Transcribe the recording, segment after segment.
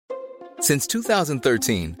Since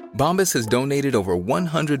 2013, Bombas has donated over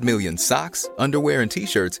 100 million socks, underwear, and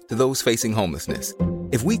T-shirts to those facing homelessness.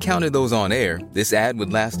 If we counted those on air, this ad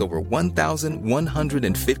would last over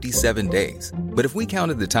 1,157 days. But if we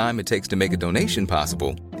counted the time it takes to make a donation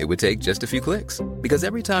possible, it would take just a few clicks. Because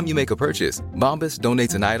every time you make a purchase, Bombas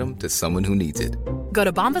donates an item to someone who needs it. Go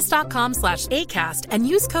to bombas.com/ACAST and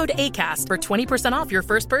use code ACAST for 20% off your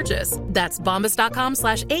first purchase. That's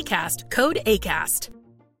bombas.com/ACAST, code ACAST.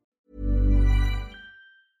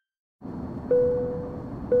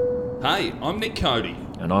 Hey, I'm Nick Cody.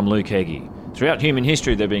 And I'm Luke Heggie. Throughout human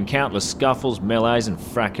history, there have been countless scuffles, melees and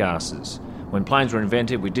fracasses. When planes were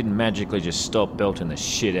invented, we didn't magically just stop belting the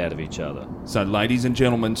shit out of each other. So ladies and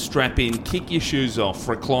gentlemen, strap in, kick your shoes off,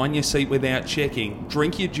 recline your seat without checking,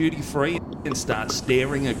 drink your duty-free and start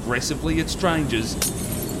staring aggressively at strangers.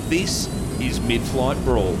 This is Mid-Flight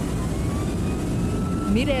Brawl.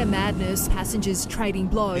 Mid-air madness, passengers trading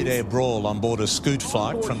blows. Mid-air brawl on board a Scoot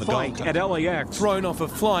flight from the Gold Coast. At LAX. Thrown off a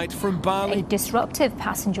flight from Bali. A disruptive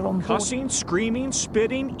passenger on board. Cussing, screaming,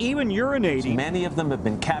 spitting, even urinating. Many of them have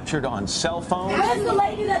been captured on cell phones. Where's the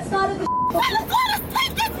lady that started the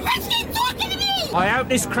I hope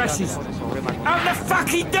this crashes. Out the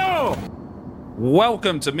fucking door!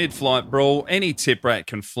 Welcome to Mid-Flight Brawl. Any tip rat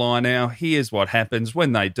can fly now. Here's what happens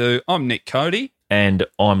when they do. I'm Nick Cody. And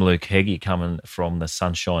I'm Luke Heggie, coming from the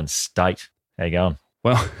Sunshine State. How you going?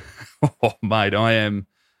 Well, mate, I'm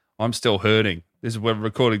still hurting. We're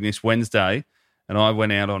recording this Wednesday, and I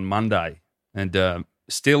went out on Monday, and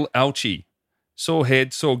still ouchy. Sore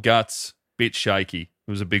head, sore guts, bit shaky.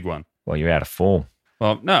 It was a big one. Well, you're out of form.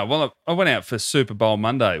 Well, I went out for Super Bowl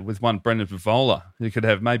Monday with one Brendan Vivola, who could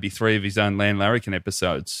have maybe 3 of his own Land Larrikin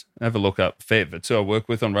episodes. Have a look up. Fev, it's who I work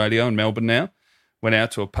with on radio in Melbourne now. Went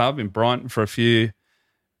out to a pub in Brighton for a few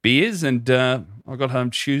beers, and I got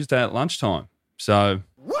home Tuesday at lunchtime. So,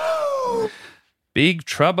 woo! Big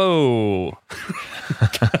trouble.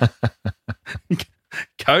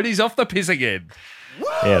 Cody's off the piss again. Woo!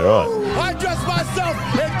 Yeah, right. I dress myself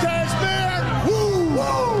in cashmere. Woo,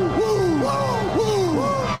 woo, woo, woo,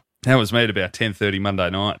 woo. That was me at about 10:30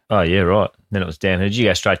 Monday night. Oh, yeah, right. Then it was down. Did you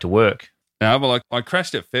go straight to work? No, well, I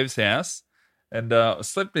crashed at Fev's house, and I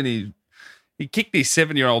slept in his... He kicked his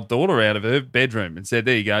 7-year-old daughter out of her bedroom and said,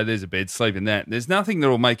 there you go, there's a bed, sleep in that. There's nothing that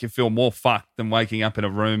will make you feel more fucked than waking up in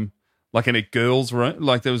a room, like in a girl's room.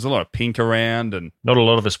 Like there was a lot of pink around. And not a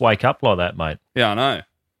lot of us wake up like that, mate. Yeah, I know.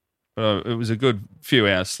 But it was a good few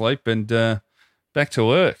hours sleep and back to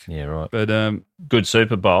work. Yeah, right. But good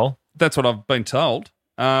Super Bowl. That's what I've been told.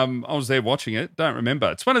 I was there watching it. Don't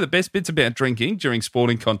remember. It's one of the best bits about drinking during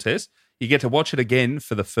sporting contests. You get to watch it again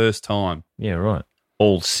for the first time. Yeah, right.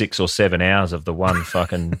 All 6 or 7 hours of the one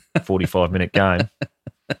fucking 45-minute game.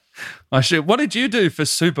 What did you do for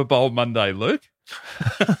Super Bowl Monday, Luke?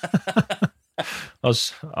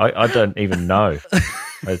 I don't even know.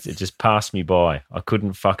 It just passed me by. I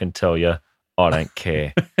couldn't fucking tell you. I don't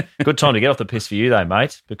care. Good time to get off the piss for you, though,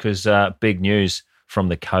 mate, because big news from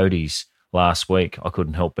the Codys last week. I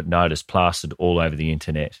couldn't help but notice plastered all over the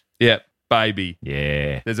internet. Yeah, baby.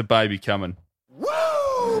 Yeah. There's a baby coming.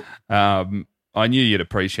 Woo! I knew you'd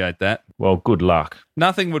appreciate that. Well, good luck.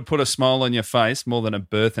 Nothing would put a smile on your face more than a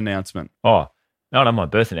birth announcement. Oh, no, my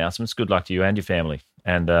birth announcements. Good luck to you and your family.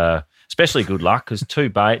 And especially good luck because two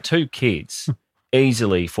kids,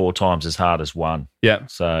 easily 4 times as hard as one. Yeah.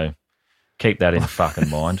 So keep that in fucking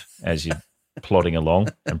mind as you're plodding along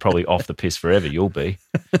and probably off the piss forever you'll be,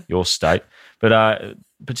 your state. But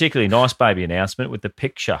particularly nice baby announcement with the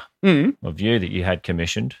picture of you that you had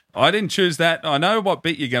commissioned. I didn't choose that. I know what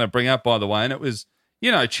bit you're going to bring up, by the way, and it was,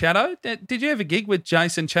 Chatto. Did you ever gig with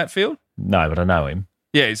Jason Chatfield? No, but I know him.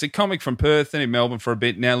 Yeah, he's a comic from Perth and in Melbourne for a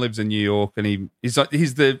bit, now lives in New York, and he's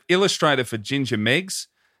the illustrator for Ginger Megs,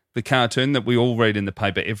 the cartoon that we all read in the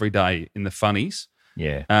paper every day in the funnies.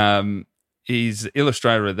 Yeah. He's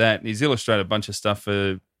illustrator of that, and he's illustrated a bunch of stuff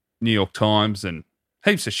for New York Times and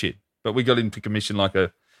heaps of shit. But we got him to commission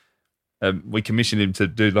we commissioned him to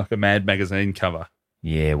do like a Mad magazine cover.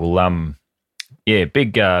 Yeah, well,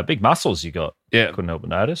 big muscles you got. Yeah. Couldn't help but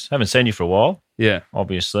notice. Haven't seen you for a while. Yeah.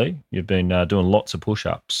 Obviously. You've been doing lots of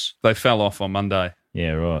push-ups. They fell off on Monday.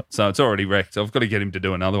 Yeah, right. So it's already wrecked. I've got to get him to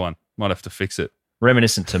do another one. Might have to fix it.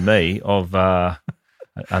 Reminiscent to me of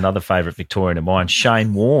another favourite Victorian of mine,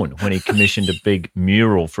 Shane Warne, when he commissioned a big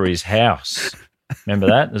mural for his house. Remember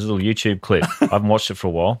that? There's a little YouTube clip. I haven't watched it for a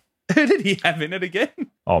while. Who did he have in it again?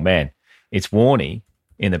 Oh, man. It's Warney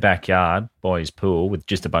in the backyard by his pool with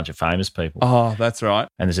just a bunch of famous people. Oh, that's right.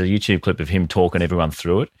 And there's a YouTube clip of him talking everyone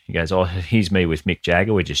through it. He goes, oh, here's me with Mick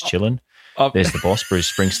Jagger. We're just chilling. There's the boss, Bruce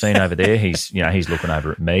Springsteen, over there. He's looking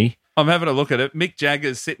over at me. I'm having a look at it. Mick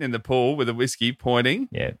Jagger's sitting in the pool with a whiskey pointing.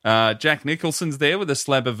 Yeah. Jack Nicholson's there with a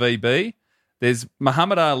slab of VB. There's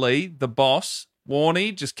Muhammad Ali, the boss.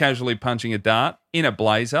 Warney just casually punching a dart in a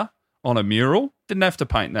blazer on a mural. Didn't have to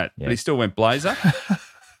paint that, but he still went blazer.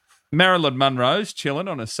 Marilyn Monroe's chilling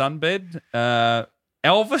on a sunbed.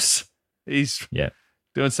 Elvis, he's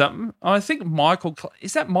doing something. I think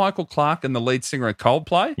is that Michael Clark and the lead singer of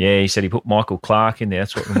Coldplay? Yeah, he said he put Michael Clark in there.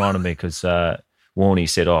 That's what reminded me because Warney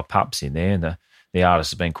said, Pup's in there. And the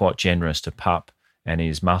artist has been quite generous to Pup and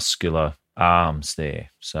his muscular arms there.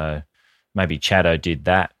 So maybe Chaddo did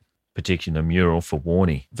that particular mural for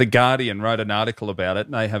Warney. The Guardian wrote an article about it,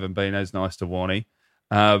 and they haven't been as nice to Warney.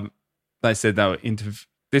 They said they were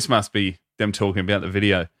this must be them talking about the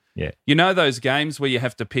video. Yeah. You know those games where you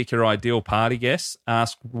have to pick your ideal party guests?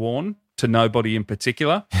 Ask Warren to nobody in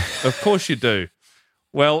particular. Of course you do.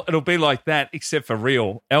 Well, it'll be like that, except for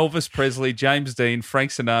real. Elvis Presley, James Dean,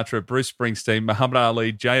 Frank Sinatra, Bruce Springsteen, Muhammad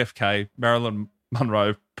Ali, JFK, Marilyn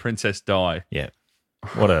Monroe, Princess Di. Yeah.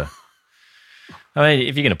 I mean,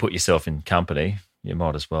 if you're going to put yourself in company, you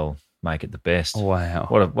might as well make it the best. Wow.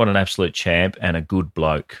 What an absolute champ and a good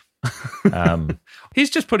bloke. He's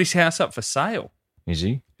just put his house up for sale. Is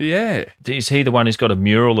he? Yeah. Is he the one who's got a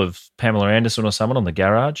mural of Pamela Anderson or someone on the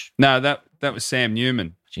garage? No, that was Sam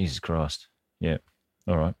Newman. Jesus Christ. Yeah.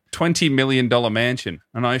 All right. $20 million mansion.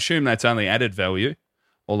 And I assume that's only added value,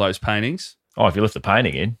 all those paintings. Oh, if you left the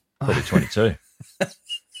painting in, probably 22.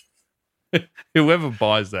 Whoever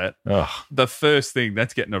buys that, the first thing,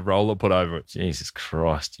 that's getting a roller put over it. Jesus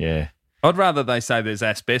Christ, yeah. I'd rather they say there's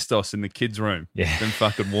asbestos in the kids' room than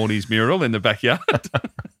fucking Warney's mural in the backyard.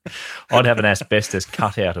 I'd have an asbestos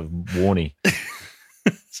cutout of Warney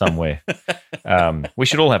somewhere. We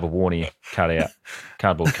should all have a Warney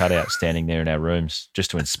cardboard cutout standing there in our rooms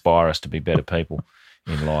just to inspire us to be better people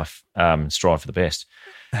in life, strive for the best.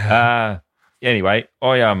 Anyway,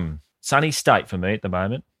 sunny state for me at the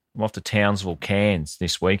moment. I'm off to Townsville, Cairns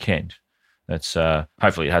this weekend. That's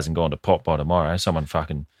hopefully it hasn't gone to pot by tomorrow. Someone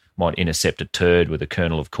fucking might intercept a turd with a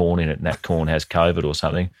kernel of corn in it and that corn has COVID or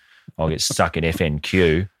something. I'll get stuck in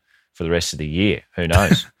FNQ for the rest of the year. Who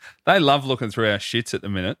knows? They love looking through our shits at the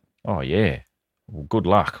minute. Oh, yeah. Well, good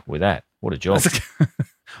luck with that. What a job.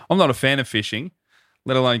 I'm not a fan of fishing,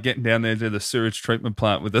 let alone getting down there to the sewage treatment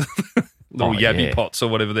plant with the little yabby pots or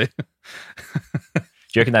whatever there. Do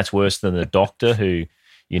you reckon that's worse than the doctor who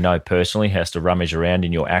you know personally has to rummage around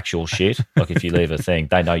in your actual shit? Like if you leave a thing,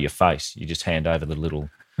 they know your face. You just hand over the little,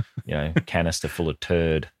 canister full of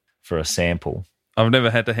turd for a sample. I've never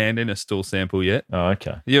had to hand in a stool sample yet. Oh,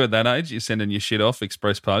 okay. You at that age? You're sending your shit off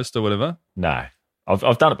express post or whatever? No.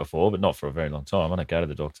 I've done it before, but not for a very long time. I don't go to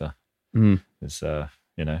the doctor. There's,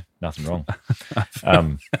 nothing wrong.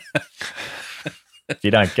 If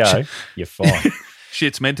you don't go, you're fine.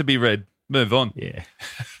 Shit's meant to be read. Move on. Yeah.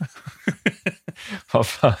 No,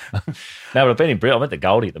 but I've been in Brisbane. I'm at the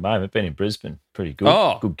Goldie at the moment. Been in Brisbane. Pretty good.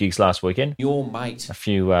 Oh. Good gigs last weekend. Your mate. A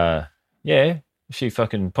few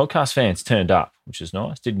fucking podcast fans turned up, which is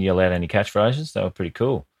nice. Didn't yell out any catchphrases. They were pretty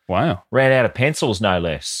cool. Wow. Ran out of pencils, no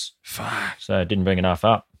less. Fuck. So didn't bring enough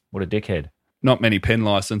up. What a dickhead. Not many pen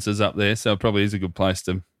licenses up there, so it probably is a good place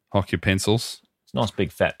to hock your pencils. It's a nice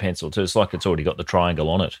big fat pencil too. It's like it's already got the triangle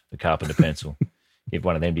on it, the carpenter pencil. Give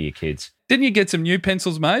one of them to your kids. Didn't you get some new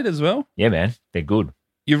pencils made as well? Yeah, man. They're good.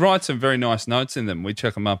 You write some very nice notes in them. We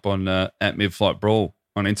check them up on at Midflight Brawl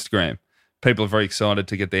on Instagram. People are very excited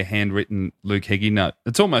to get their handwritten Luke Heggie note.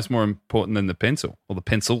 It's almost more important than the pencil or the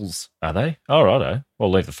pencils. Are they? Oh, righto.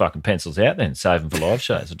 Well, leave the fucking pencils out then. Save them for live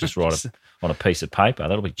shows. Or just write it on a piece of paper.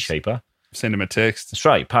 That'll be cheaper. Send them a text.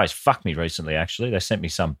 Australia Post fucked me recently, actually. They sent me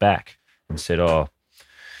some back and said,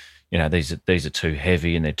 these are too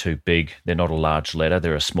heavy and they're too big. They're not a large letter.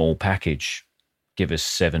 They're a small package. Give us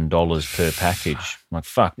 $7 per package. I'm like,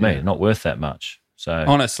 fuck me, not worth that much. So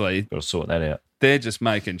honestly, got to sort that out. They're just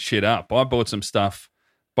making shit up. I bought some stuff,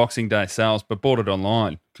 Boxing Day sales, but bought it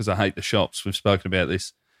online because I hate the shops. We've spoken about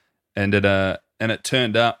this. And it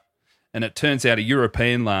turned up, and it turns out a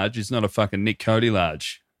European large is not a fucking Nick Cody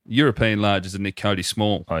large. European large is a Nick Cody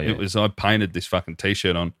small. Oh, yeah. I painted this fucking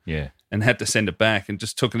T-shirt on and had to send it back and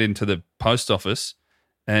just took it into the post office.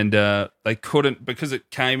 And they couldn't, because it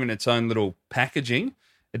came in its own little packaging,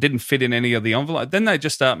 it didn't fit in any of the envelope. Then they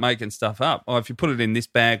just start making stuff up. Oh, if you put it in this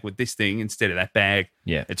bag with this thing instead of that bag,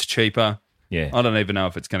 it's cheaper. Yeah. I don't even know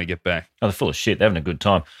if it's going to get back. Oh, they're full of shit. They're having a good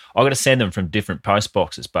time. I've got to send them from different post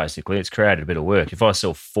boxes, basically. It's created a bit of work. If I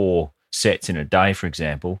sell 4 sets in a day, for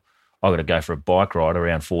example, I've got to go for a bike ride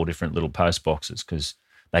around 4 different little post boxes because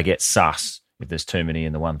they get sus if there's too many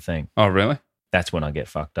in the one thing. Oh, really? That's when I get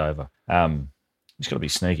fucked over. Just got to be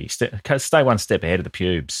sneaky. Stay one step ahead of the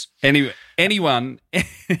pubes. Anyone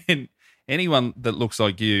that looks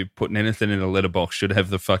like you putting anything in a letterbox should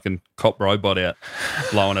have the fucking cop robot out,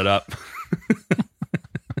 blowing it up.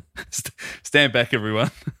 Stand back,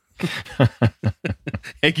 everyone.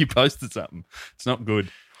 Eggy posted something. It's not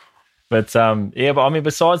good. But, but I mean,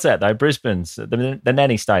 besides that, though, Brisbane's, the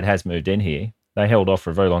nanny state has moved in here. They held off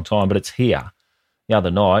for a very long time, but it's here. The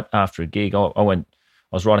other night, after a gig, I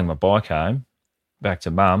was riding my bike home back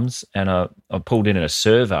to Mum's, and I pulled in a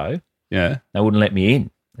servo. Yeah. They wouldn't let me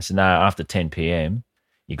in. They said, no, after 10 p.m,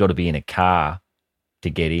 you got to be in a car to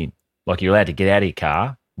get in. Like, you're allowed to get out of your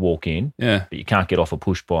car, walk in, but you can't get off a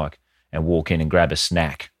push bike and walk in and grab a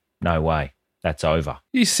snack. No way. That's over. Are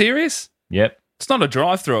you serious? Yep. It's not a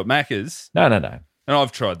drive-through at Macca's. No. And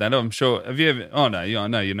I've tried that. I'm sure. Have you ever? Oh no, I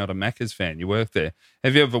know you're not a Macca's fan. You work there.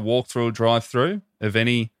 Have you ever walked through a drive-through of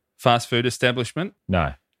any fast food establishment?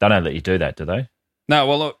 No, they don't let you do that, do they? No.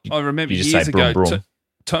 Well, I remember you just years say ago, brum,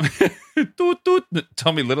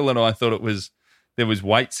 Tommy Little and I thought there was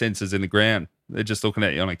weight sensors in the ground. They're just looking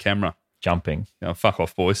at you on a camera, jumping. Oh, fuck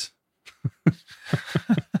off, boys.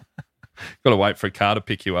 Got to wait for a car to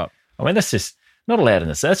pick you up. I mean, that's just not allowed in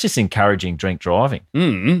this. That's just encouraging drink driving.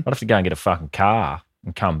 I'd have to go and get a fucking car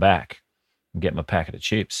and come back and get my packet of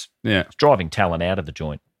chips. Yeah. It's driving talent out of the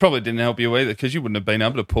joint. Probably didn't help you either because you wouldn't have been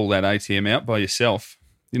able to pull that ATM out by yourself.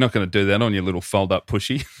 You're not going to do that on your little fold-up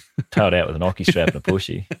pushy. Towed out with an hockey strap and a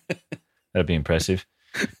pushy. That'd be impressive.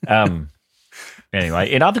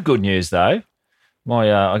 Anyway, in other good news, though,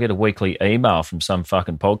 I get a weekly email from some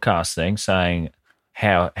fucking podcast thing saying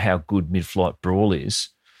how good Mid-Flight Brawl is.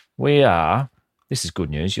 We are, this is good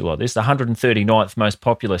news, you like this, the 139th most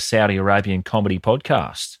popular Saudi Arabian comedy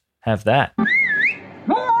podcast. Have that.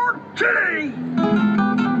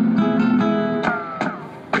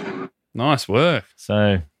 Nice work.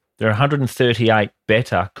 So there are 138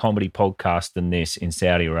 better comedy podcasts than this in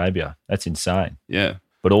Saudi Arabia. That's insane. Yeah.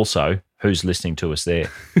 But also, who's listening to us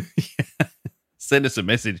there? Yeah. Send us a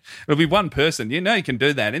message. It'll be one person. You can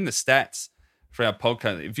do that in the stats for our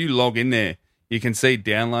podcast. If you log in there, you can see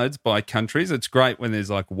downloads by countries. It's great when there's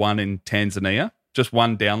like one in Tanzania, just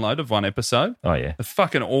one download of one episode. Oh, yeah. It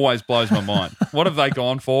fucking always blows my mind. What have they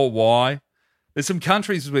gone for? Why? There's some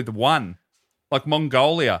countries with one, like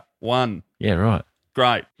Mongolia, one. Yeah, right.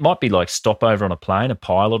 Great. Might be like stopover on a plane, a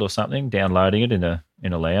pilot or something, downloading it in a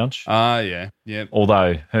lounge. Yeah.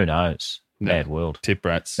 Although, who knows? Bad world. Tip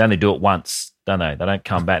rats. They only do it once, don't they? They don't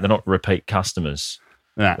come back. They're not repeat customers.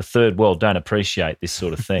 Nah. The third world don't appreciate this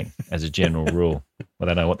sort of thing as a general rule. Well,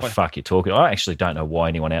 they know what the fuck you're talking. I actually don't know why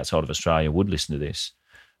anyone outside of Australia would listen to this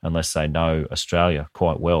unless they know Australia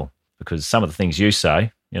quite well, because some of the things you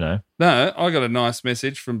say, No, I got a nice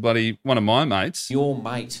message from bloody one of my mates. Your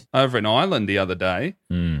mate. Over in Ireland the other day.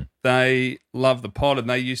 They love the pod and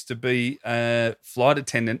they used to be a flight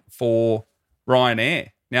attendant for Ryanair.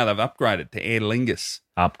 Now they've upgraded to Aer Lingus.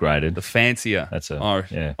 Upgraded. The fancier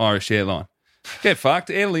Irish airline. Get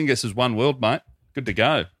fucked. Aer Lingus is one world, mate. Good to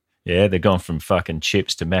go. Yeah, they've gone from fucking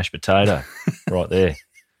chips to mashed potato right there.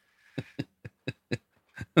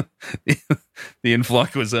 The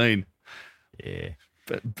in-flight cuisine. Yeah.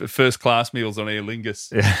 But first-class meals on Aer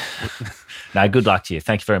Lingus. Yeah. No, good luck to you.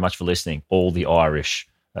 Thank you very much for listening, all the Irish.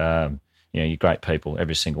 You're great people,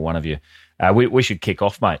 every single one of you. We should kick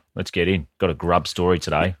off, mate. Let's get in. Got a grub story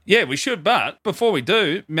today. Yeah, we should. But before we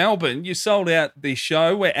do, Melbourne, you sold out the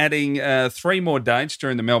show. We're adding 3 more dates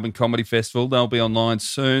during the Melbourne Comedy Festival. They'll be online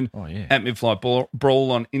soon. Oh, yeah. At Mid-Flight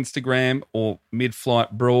Brawl on Instagram or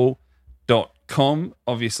midflightbrawl.com.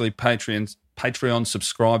 Obviously, Patreon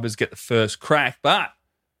subscribers get the first crack. But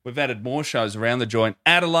we've added more shows around the joint.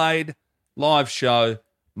 Adelaide, live show,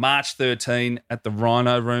 March 13 at the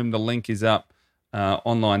Rhino Room. The link is up.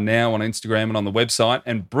 Online now on Instagram and on the website.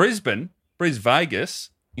 And Brisbane, Vegas.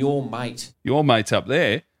 Your mate's up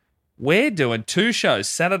there. We're doing 2 shows,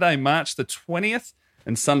 Saturday, March the 20th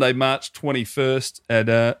and Sunday, March 21st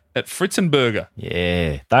at Fritzenberger.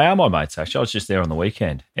 Yeah, they are my mates, actually. I was just there on the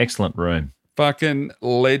weekend. Excellent room. Fucking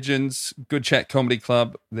legends. Good Chat Comedy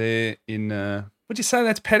Club there in, would you say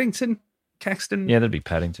that's Paddington? Caxton? Yeah, that'd be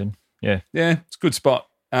Paddington. Yeah. Yeah, it's a good spot.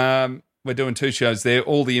 We're doing 2 shows there.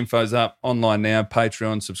 All the info's up online now.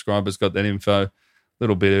 Patreon subscribers got that info a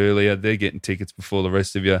little bit earlier. They're getting tickets before the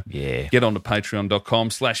rest of you. Yeah. Get on to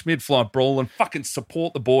patreon.com/midflightbrawl and fucking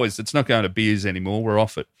support the boys. It's not going to beers anymore. We're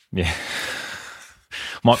off it. Yeah.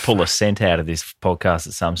 Might pull a cent out of this podcast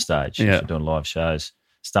at some stage if we're doing live shows.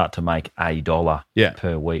 Start to make $1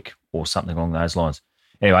 per week or something along those lines.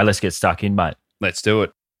 Anyway, let's get stuck in, mate. Let's do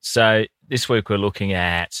it. So this week we're looking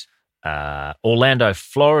at Orlando,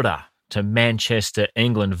 Florida to Manchester,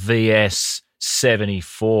 England, vs.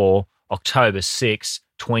 74, October 6,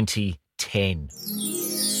 2010.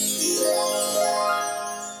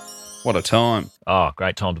 What a time. Oh,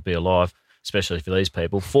 great time to be alive, especially for these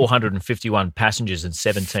people. 451 passengers and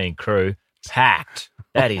 17 crew. Packed.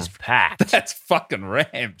 That is packed. That's fucking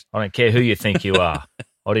rammed. I don't care who you think you are.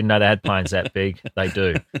 I didn't know they had planes that big. They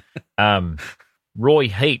do. Roy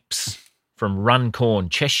Heaps from Runcorn,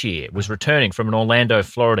 Cheshire, was returning from an Orlando,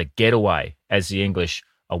 Florida getaway, as the English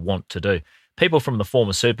are wont to do. People from the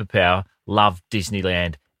former superpower love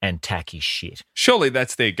Disneyland and tacky shit. Surely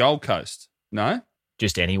that's their Gold Coast, no?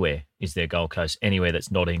 Just anywhere is their Gold Coast, anywhere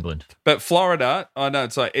that's not England. But Florida, I know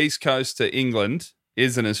it's like East Coast to England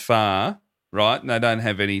isn't as far, right? And they don't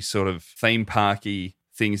have any sort of theme parky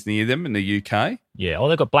things near them in the UK. Yeah,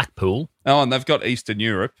 they've got Blackpool. Oh, and they've got Eastern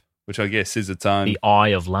Europe, which I guess is its own. The Eye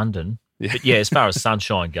of London. Yeah. But yeah, as far as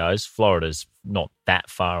sunshine goes, Florida's not that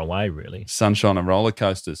far away, really. Sunshine and roller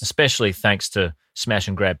coasters. Especially thanks to smash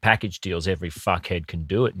and grab package deals. Every fuckhead can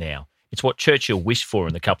do it now. It's what Churchill wished for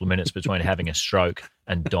in the couple of minutes between having a stroke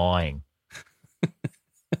and dying.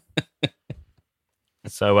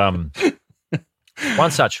 So,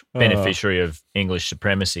 one such beneficiary of English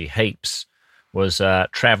supremacy, Heaps, was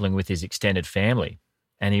travelling with his extended family,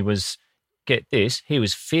 and he was, get this, he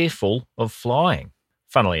was fearful of flying.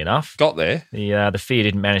 Funnily enough, got there. The fear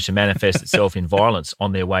didn't manage to manifest itself in violence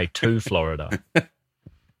on their way to Florida.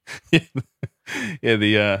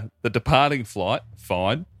 Yeah, the departing flight,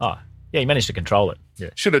 fine. Oh, yeah, he managed to control it. Yeah.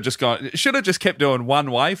 Should have just kept doing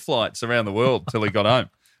one-way flights around the world till he got home.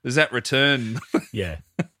 There's that return. Yeah.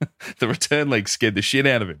 The return leg scared the shit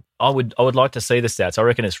out of him. I would like to see the stats. I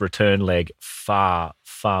reckon it's return leg far,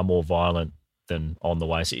 far more violent than on the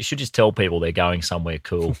way. So you should just tell people they're going somewhere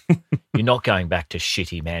cool. You're not going back to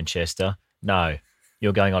shitty Manchester. No,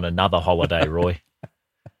 you're going on another holiday, Roy.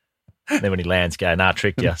 Then when he lands, go, nah,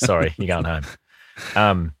 tricked you. Sorry, you're going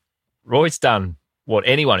home. Roy's done what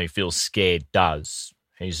anyone who feels scared does.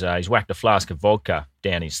 He's whacked a flask of vodka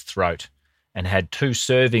down his throat and had 2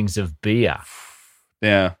 servings of beer.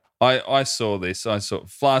 Now, I saw this. I saw a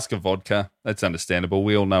flask of vodka. That's understandable.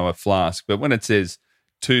 We all know a flask. But when it says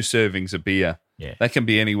 2 servings of beer, that can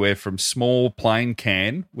be anywhere from small plain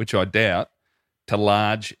can, which I doubt, to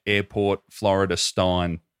large airport Florida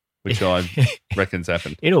Stein, which I reckon's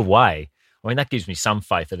happened. In a way, I mean, that gives me some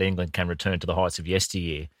faith that England can return to the heights of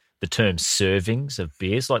yesteryear. The term servings of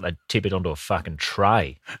beers, like they tip it onto a fucking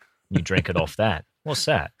tray and you drink it off that. What's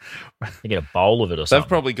that? You get a bowl of it or something. They've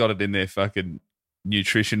probably got it in their fucking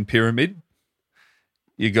nutrition pyramid.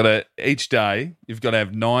 Each day, you've got to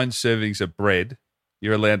have 9 servings of bread.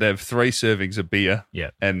 You're allowed to have 3 servings of beer.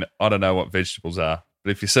 Yeah. And I don't know what vegetables are,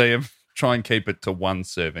 but if you see them, try and keep it to 1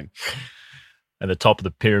 serving. And the top of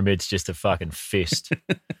the pyramid's just a fucking fist.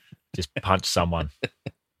 Just punch someone.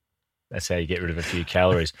 That's how you get rid of a few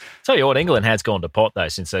calories. Tell you what, England has gone to pot, though,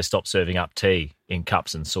 since they stopped serving up tea in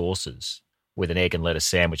cups and saucers with an egg and lettuce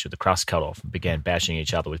sandwich with the crust cut off and began bashing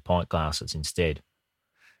each other with pint glasses instead.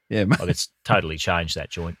 Yeah, mate. Like it's totally changed that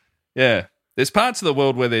joint. Yeah. There's parts of the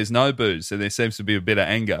world where there's no booze and there seems to be a bit of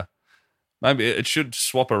anger. Maybe it should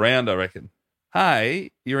swap around, I reckon.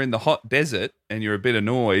 Hey, you're in the hot desert and you're a bit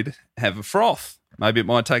annoyed, have a froth. Maybe it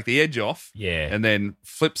might take the edge off. Yeah. And then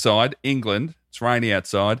flip side, England, it's rainy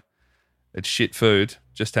outside, it's shit food,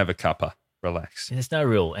 just have a cuppa, relax. There's no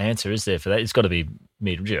real answer, is there, for that? It's got to be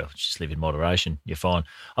just live in moderation. You're fine.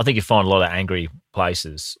 I think you find a lot of angry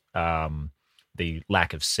places. The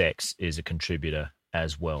lack of sex is a contributor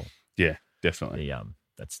as well. Yeah, definitely.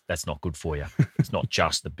 That's not good for you. It's not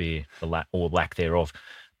just the beer, or lack thereof.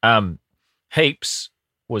 Heaps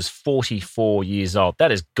was 44 years old.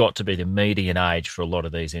 That has got to be the median age for a lot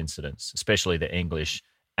of these incidents, especially the English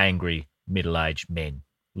angry middle-aged men.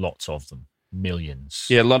 Lots of them, millions.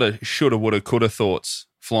 Yeah, a lot of shoulda, woulda, coulda thoughts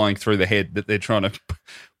flying through the head that they're trying to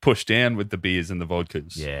push down with the beers and the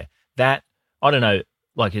vodkas. Yeah, that, I don't know,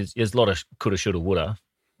 like there's a lot of coulda, shoulda, woulda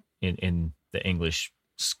in the English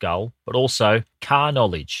skull, but also car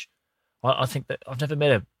knowledge. I think that I've never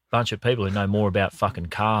met a bunch of people who know more about fucking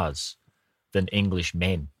cars than English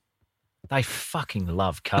men. They fucking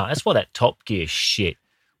love cars. That's why that Top Gear shit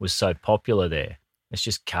was so popular there. It's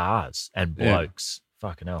just cars and blokes.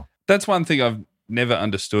 Fucking hell. That's one thing I've never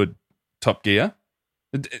understood, Top Gear.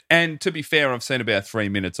 And to be fair, I've seen about 3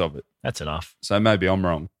 minutes of it. That's enough. So maybe I'm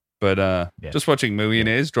wrong. But just watching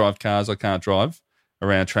millionaires drive cars I can't drive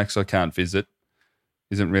around tracks I can't visit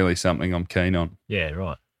isn't really something I'm keen on. Yeah,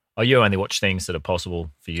 right. Oh, you only watch things that are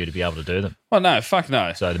possible for you to be able to do them. Oh, no, fuck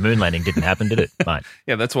no. So the moon landing didn't happen, did it, mate?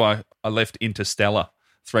 Yeah, that's why I left Interstellar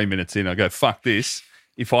 3 minutes in. I go, fuck this.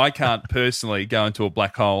 If I can't personally go into a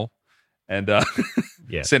black hole and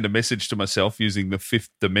send a message to myself using the fifth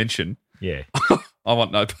dimension. Yeah. I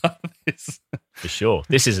want no part of this. For sure.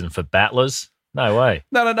 This isn't for battlers. No way.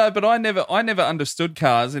 No. But I never understood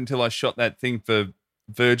cars until I shot that thing for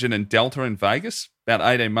Virgin and Delta in Vegas about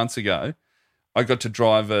 18 months ago. I got to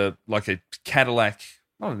drive a Cadillac,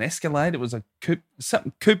 not an Escalade. It was a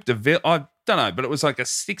Coupe de Ville. I don't know, but it was like a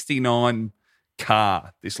 69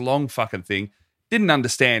 car, this long fucking thing. Didn't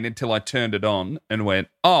understand until I turned it on and went,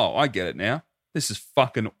 oh, I get it now. This is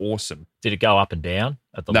fucking awesome. Did it go up and down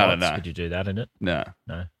at the lights? No. Could you do that in it? No,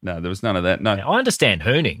 there was none of that. No. Now, I understand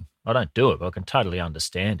hooning. I don't do it, but I can totally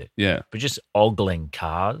understand it. Yeah. But just ogling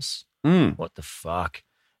cars, what the fuck?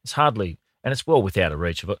 It's hardly, and it's well without a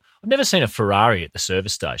reach of it. I've never seen a Ferrari at the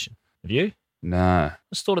service station. Have you? No. I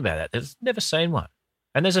just thought about that. There's never seen one.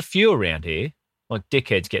 And there's a few around here, like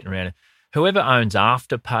dickheads getting around. Whoever owns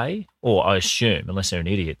Afterpay, or I assume, unless they're an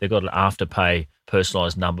idiot, they've got an Afterpay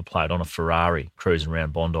personalised number plate on a Ferrari cruising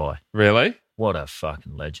around Bondi. Really? What a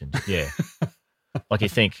fucking legend. Yeah. Like you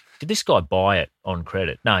think, did this guy buy it on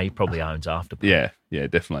credit? No, he probably owns Afterpay. Yeah,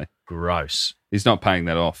 definitely. Gross. He's not paying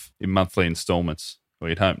that off in monthly installments. Well,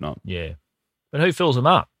 you'd hope not. Yeah. But who fills them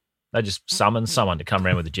up? They just summon someone to come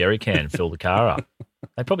around with a jerry can and fill the car up.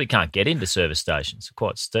 They probably can't get into service stations. It's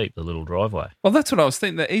quite steep, the little driveway. Well, that's what I was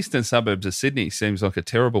thinking. The eastern suburbs of Sydney seems like a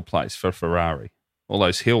terrible place for a Ferrari. All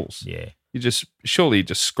those hills. Yeah. Surely you're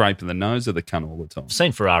just scraping the nose of the cunt all the time. I've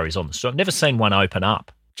seen Ferraris on the street. I've never seen one open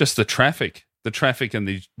up. Just the traffic and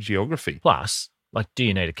the geography. Plus, do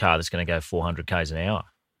you need a car that's going to go 400 k's an hour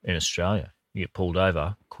in Australia? You get pulled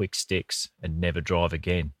over, quick sticks, and never drive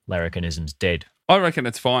again. Larrikinism's dead. I reckon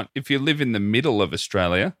it's fine. If you live in the middle of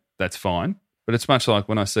Australia, that's fine. But it's much like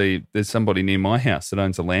when I see there's somebody near my house that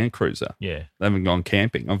owns a Land Cruiser. Yeah. They haven't gone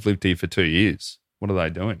camping. I've lived here for 2 years. What are they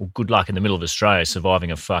doing? Well, good luck in the middle of Australia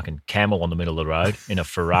surviving a fucking camel on the middle of the road in a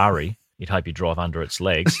Ferrari. You'd hope you drive under its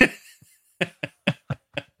legs.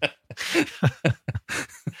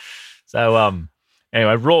 So,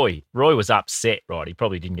 anyway, Roy was upset, right? He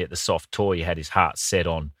probably didn't get the soft toy he had his heart set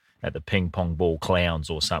on at the ping pong ball clowns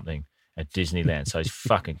or something at Disneyland. So he's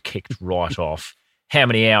fucking kicked right off. How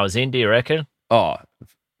many hours in, do you reckon? Oh,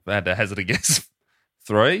 if I had to hazard a guess.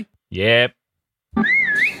 3? Yep.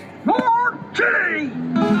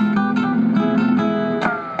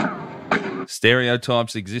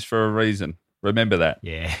 Stereotypes exist for a reason. Remember that.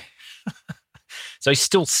 Yeah. So he's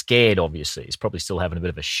still scared, obviously. He's probably still having a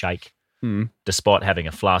bit of a shake, despite having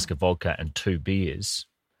a flask of vodka and 2 beers.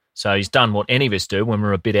 So he's done what any of us do when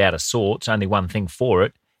we're a bit out of sorts. Only one thing for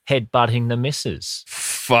it, headbutting the missus.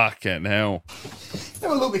 Fucking hell.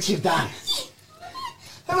 Have a look what you've done.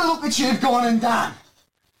 Have a look what you've gone and done.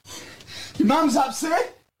 Your mum's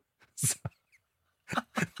upset.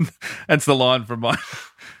 That's the line from my...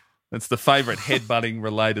 That's the favourite headbutting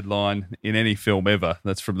related line in any film ever.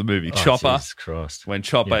 That's from the movie Chopper. Jesus Christ. When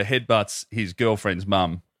Chopper headbutts his girlfriend's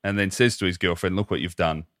mum and then says to his girlfriend, look what you've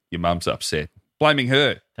done. Your mum's upset. Blaming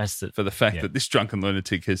her for the fact that this drunken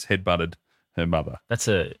lunatic has headbutted her mother. That's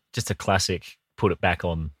just a classic, put it back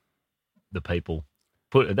on the people.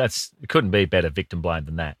 It couldn't be better victim blame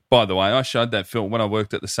than that. By the way, I showed that film when I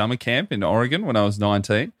worked at the summer camp in Oregon when I was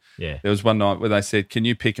 19. Yeah. There was one night where they said, can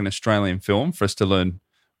you pick an Australian film for us to learn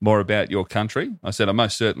more about your country? I said, I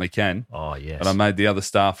most certainly can. Oh, yes. But I made the other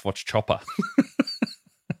staff watch Chopper.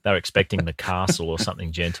 They were expecting The Castle or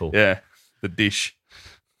something gentle. Yeah, The Dish,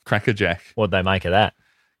 Crackerjack. What'd they make of that?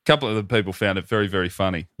 A couple of the people found it very, very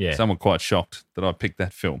funny. Yeah. Some were quite shocked that I picked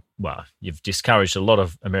that film. Well, you've discouraged a lot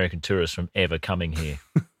of American tourists from ever coming here.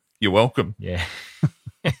 You're welcome. Yeah.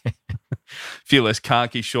 A few less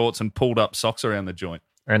khaki shorts and pulled up socks around the joint.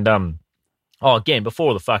 And, again,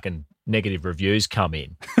 before the fucking negative reviews come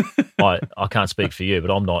in, I can't speak for you, but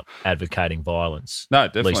I'm not advocating violence. No,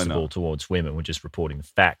 definitely least of all not. towards women. We're just reporting the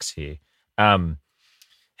facts here.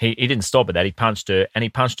 He didn't stop at that. He punched her, and he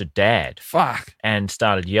punched her dad. Fuck. And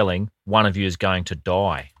started yelling, one of you is going to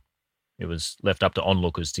die. It was left up to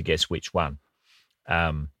onlookers to guess which one.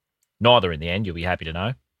 Neither in the end, you'll be happy to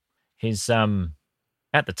know. His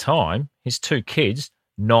at the time, his 2 kids,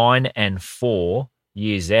 9 and 4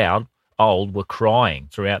 years old, were crying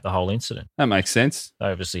throughout the whole incident. That makes sense. They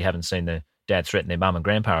obviously haven't seen their dad threaten their mum and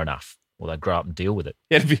grandpa enough, or they grow up and deal with it.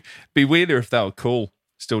 Yeah, it'd be weirder if they were cool,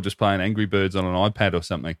 still just playing Angry Birds on an iPad or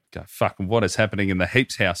something. Go, fucking what is happening in the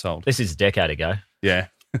Heaps household? This is a decade ago. Yeah.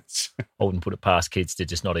 I wouldn't put it past kids to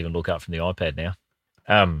just not even look up from the iPad now.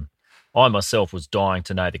 I myself was dying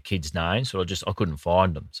to know the kids' names, but I couldn't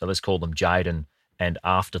find them. So let's call them Jaden and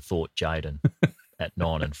Afterthought Jaden at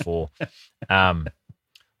 9 and 4.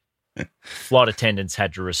 Flight attendants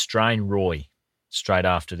had to restrain Roy straight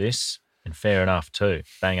after this. And fair enough too.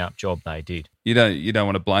 Bang up job they did. You don't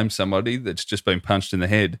want to blame somebody that's just been punched in the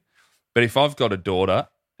head. But if I've got a daughter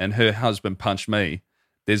and her husband punched me,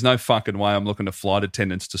 there's no fucking way I'm looking to flight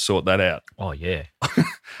attendants to sort that out. Oh, yeah.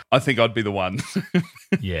 I think I'd be the one.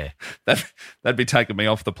 Yeah. That'd be taking me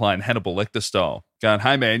off the plane, Hannibal Lecter style. Going,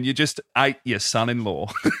 hey, man, you just ate your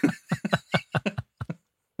son-in-law.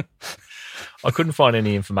 I couldn't find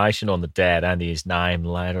any information on the dad, only his name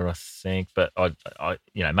later, I think. But, I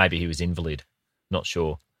maybe he was invalid. Not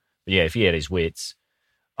sure. But, yeah, if he had his wits.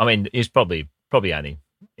 I mean, he's probably only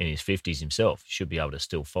in his 50s himself. He should be able to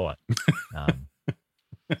still fight.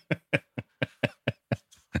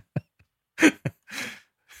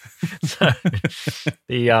 So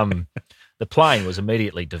the plane was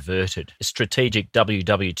immediately diverted. A strategic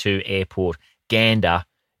WW2 airport, Gander,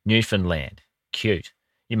 Newfoundland. Cute.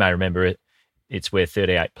 You may remember it. It's where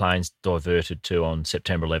 38 planes diverted to on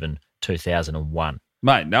September 11, 2001.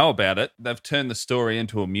 Mate, know about it. They've turned the story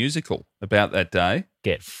into a musical about that day.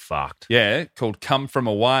 Get fucked. Yeah, called Come From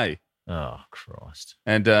Away. Oh, Christ.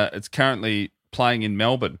 And it's currently playing in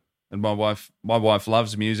Melbourne. And my wife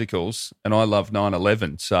loves musicals, and I love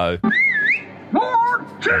 9/11. So,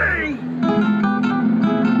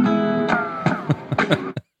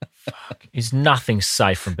 fuck. Is nothing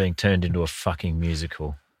safe from being turned into a fucking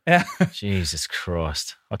musical? Yeah. Jesus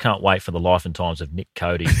Christ. I can't wait for the life and times of Nick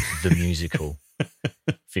Cody, the musical,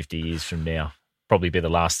 50 years from now. Probably be the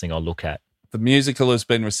last thing I'll look at. The musical has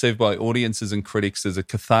been received by audiences and critics as a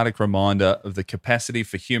cathartic reminder of the capacity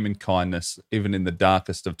for human kindness, even in the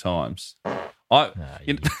darkest of times. Was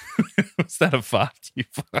that a fart? You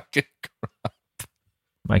fucking crap.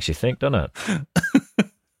 Makes you think, doesn't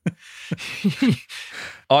it?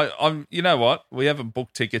 I'm. You know what? We haven't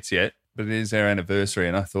booked tickets yet, but it is our anniversary,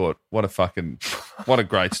 and I thought, what a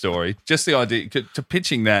great story. Just the idea to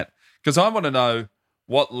pitching that, because I want to know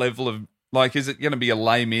what level of. Like, is it going to be a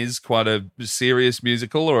Les Mis, quite a serious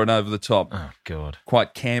musical, or an over-the-top, oh God,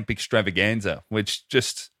 quite camp extravaganza, which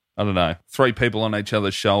just, I don't know, 3 people on each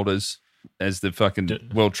other's shoulders as the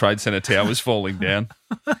fucking World Trade Center tower's falling down,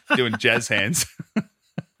 doing jazz hands.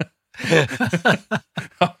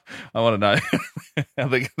 I want to know how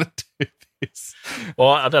they're going to do this. Well,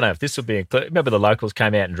 I don't know if this will be included. Remember the locals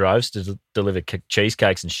came out in droves to deliver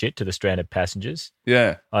cheesecakes and shit to the stranded passengers?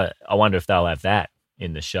 Yeah. I wonder if they'll have that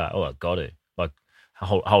in the show. Oh, I've got to. Like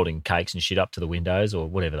holding cakes and shit up to the windows or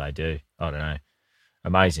whatever they do. I don't know.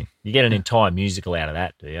 Amazing. You get an entire musical out of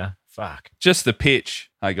that, do you? Fuck. Just the pitch.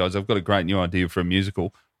 Hey, guys, I've got a great new idea for a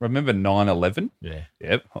musical. Remember 9/11? Yeah.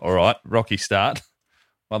 Yep. All right. Rocky start.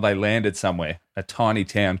 Well, they landed somewhere, a tiny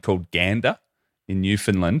town called Gander in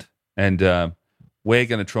Newfoundland, and we're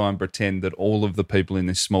going to try and pretend that all of the people in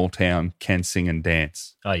this small town can sing and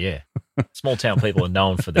dance. Oh, yeah. Small town people are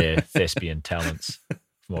known for their thespian talents,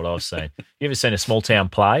 from what I've seen. You ever seen a small town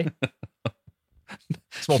play?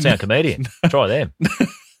 Small town comedian. Try them.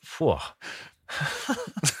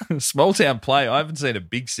 Small town play. I haven't seen a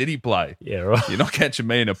big city play. Yeah, right. You're not catching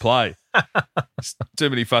me in a play. It's too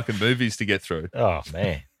many fucking movies to get through. Oh,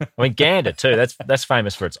 man. I mean, Gander, too. That's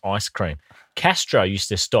famous for its ice cream. Castro used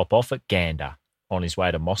to stop off at Gander on his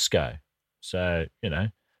way to Moscow. So,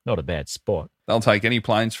 not a bad spot. They'll take any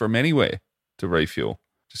planes from anywhere to refuel.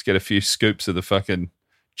 Just get a few scoops of the fucking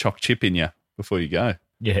choc chip in you before you go.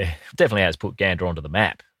 Yeah, definitely has put Gander onto the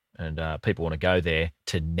map, and people want to go there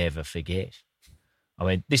to never forget. I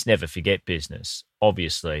mean, this never forget business,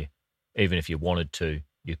 obviously, even if you wanted to,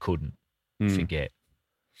 you couldn't forget.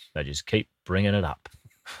 They just keep bringing it up.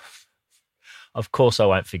 Of course I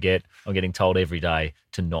won't forget. I'm getting told every day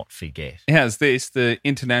to not forget. How's this? The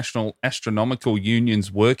International Astronomical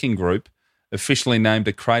Union's working group officially named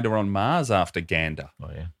a crater on Mars after Gander. Oh,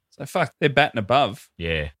 yeah. So, fuck, they're batting above.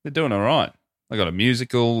 Yeah. They're doing all right. They got a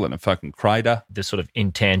musical and a fucking crater. The sort of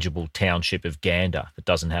intangible township of Gander that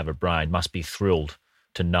doesn't have a brain must be thrilled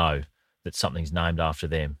to know that something's named after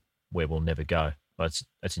them where we'll never go. That's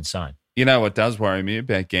insane. You know what does worry me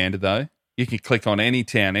about Gander, though? You can click on any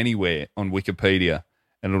town anywhere on Wikipedia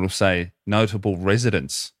and it'll say notable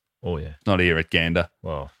residents. Oh, yeah. Not here at Gander.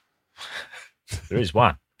 Well, there is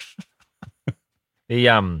one.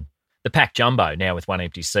 The Pack Jumbo, now with one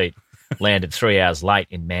empty seat, landed 3 hours late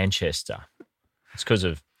in Manchester. It's because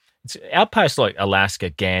of outposts like Alaska,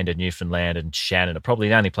 Gander, Newfoundland, and Shannon are probably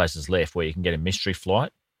the only places left where you can get a mystery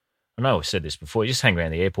flight. I know I've said this before. You just hang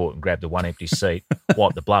around the airport and grab the one empty seat,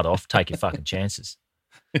 wipe the blood off, take your fucking chances.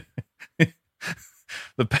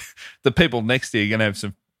 The people next to you are going to have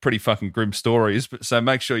some pretty fucking grim stories, but so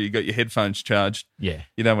make sure you got your headphones charged. Yeah.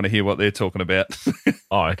 You don't want to hear what they're talking about.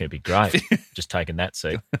 Oh, I reckon it'd be great just taking that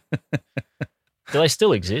seat. Do they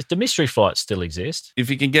still exist? Do mystery flights still exist? If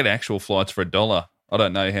you can get actual flights for $1, I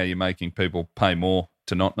don't know how you're making people pay more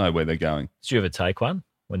to not know where they're going. Did you ever take one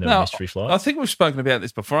when there were mystery flights? I think we've spoken about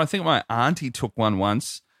this before. I think my auntie took one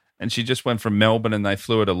once and she just went from Melbourne and they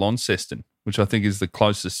flew her to Launceston, which I think is the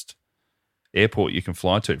closest airport you can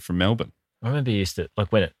fly to from Melbourne. I remember you used to,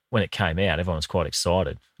 like when it came out, everyone was quite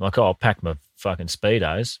excited. Like, oh, I'll pack my fucking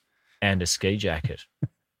Speedos and a ski jacket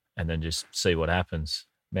and then just see what happens.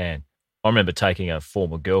 Man, I remember taking a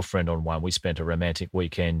former girlfriend on one. We spent a romantic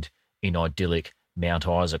weekend in idyllic Mount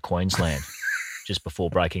Isa, Queensland, just before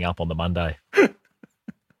breaking up on the Monday.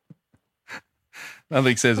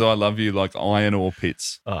 Nothing says I love you like iron ore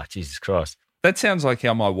pits. Oh, Jesus Christ. That sounds like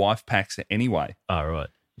how my wife packs it anyway. Oh, right.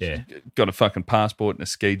 Yeah. She's got a fucking passport and a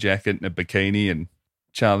ski jacket and a bikini and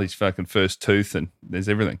Charlie's fucking first tooth and there's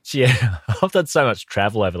everything. Yeah. I've done so much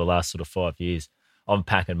travel over the last sort of 5 years. I'm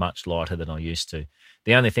packing much lighter than I used to.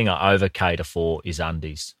 The only thing I over cater for is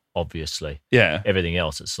undies, obviously. Yeah. Everything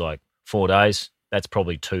else, it's like 4 days, that's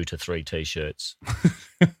probably 2 to 3 T-shirts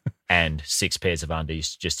and 6 pairs of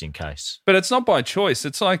undies just in case. But it's not by choice.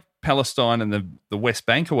 It's like Palestine and the West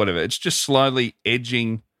Bank or whatever. It's just slowly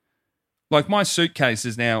edging. Like my suitcase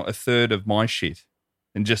is now a third of my shit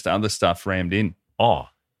and just other stuff rammed in. Oh,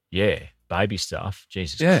 yeah. Baby stuff.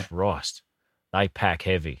 Jesus Christ. They pack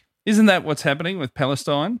heavy. Isn't that what's happening with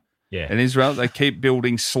Palestine? Yeah. And Israel? They keep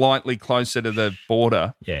building slightly closer to the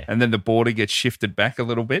border. Yeah. And then the border gets shifted back a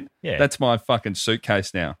little bit. Yeah. That's my fucking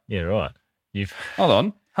suitcase now. Yeah, right. Hold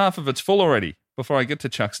on. Half of it's full already before I get to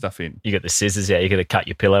chuck stuff in. You got the scissors out. You got to cut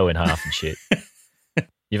your pillow in half and shit.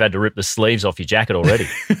 You've had to rip the sleeves off your jacket already.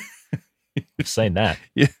 I've seen that.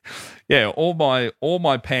 Yeah. All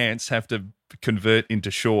my pants have to convert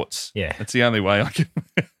into shorts. Yeah. That's the only way I can.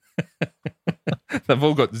 They've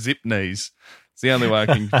all got zip knees. It's the only way I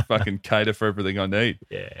can fucking cater for everything I need.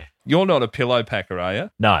 Yeah. You're not a pillow packer, are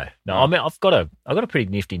you? No. I mean, I've got a pretty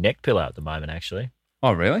nifty neck pillow at the moment, actually.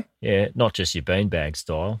 Oh, really? Yeah, not just your beanbag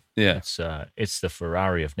style. Yeah. It's the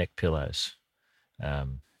Ferrari of neck pillows.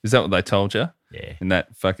 Is that what they told you? Yeah. In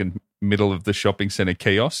that fucking middle of the shopping centre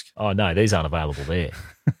kiosk? Oh, no, these aren't available there.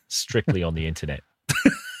 Strictly on the internet.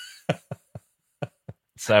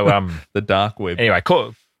 So, the dark web. Anyway,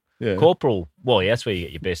 Corporal, well, yeah, that's where you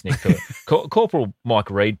get your best neck pillow. Corporal Mike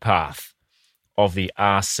Reedpath of the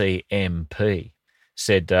RCMP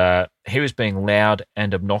said he was being loud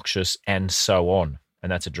and obnoxious and so on.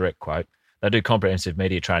 And that's a direct quote. They do comprehensive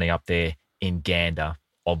media training up there in Gander,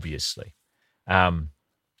 obviously. I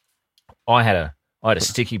had a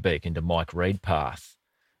sticky beak into Mike Reedpath.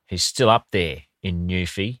 He's still up there in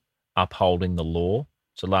Newfie, upholding the law.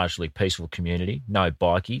 It's a largely peaceful community. No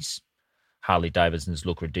bikies. Harley Davidsons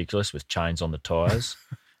look ridiculous with chains on the tyres.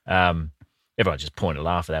 Everyone just point a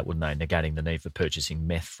laugh at that, wouldn't they? Negating the need for purchasing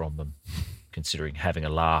meth from them, considering having a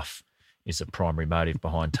laugh is the primary motive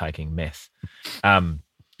behind taking meth.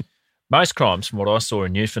 Most crimes, from what I saw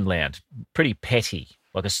in Newfoundland, pretty petty,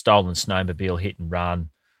 like a stolen snowmobile hit and run,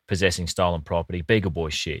 possessing stolen property, Beagle Boy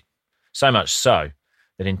shit. So much so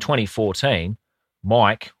that in 2014,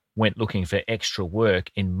 Mike went looking for extra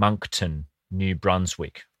work in Moncton, New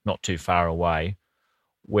Brunswick, not too far away,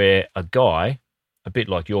 where a guy, a bit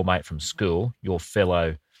like your mate from school, your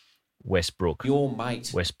fellow Westbrook. Your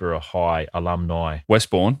mate. Westboro High alumni.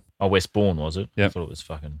 Westbourne. Oh, Westbourne, was it? Yep. I thought it was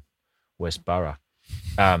fucking Westboro.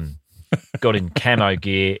 Got in camo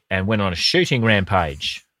gear and went on a shooting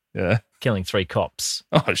rampage. Yeah. Killing 3 cops.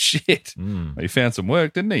 Oh, shit. Mm. He found some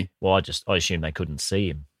work, didn't he? Well, I assumed they couldn't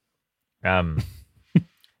see him.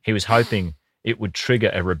 He was hoping it would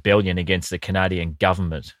trigger a rebellion against the Canadian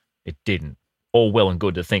government. It didn't. All well and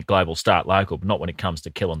good to think global start local, but not when it comes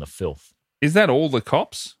to killing the filth. Is that all the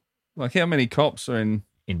cops? Like how many cops are in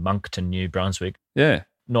Moncton, New Brunswick? Yeah.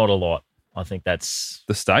 Not a lot. I think that's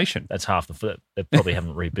the station. That's half the foot. They probably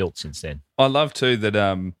haven't rebuilt since then. I love too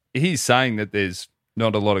that he's saying that there's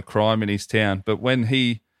not a lot of crime in his town, but when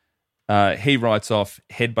he writes off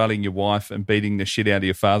headbutting your wife and beating the shit out of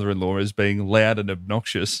your father-in-law as being loud and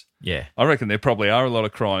obnoxious. Yeah. I reckon there probably are a lot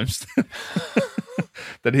of crimes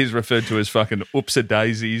that he's referred to as fucking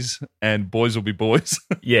oops-a-daisies and boys will be boys.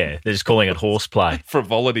 Yeah, they're just calling it horseplay.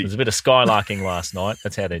 Frivolity. There's a bit of skylarking last night.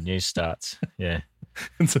 That's how their news starts. Yeah.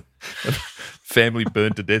 Family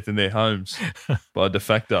burned to death in their homes by de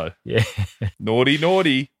facto. Yeah. Naughty,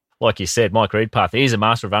 naughty. Like you said, Mike Reedpath, he's a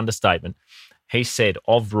master of understatement. He said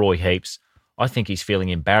of Roy Heaps, I think he's feeling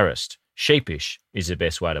embarrassed. Sheepish is the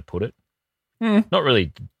best way to put it. Not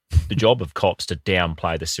really the job of cops to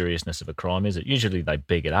downplay the seriousness of a crime, is it? Usually they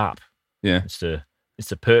big it up. Yeah. It's to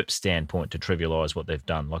It's a perp standpoint to trivialise what they've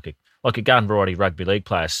done, like a garden variety rugby league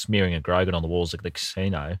player smearing a Grogan on the walls of the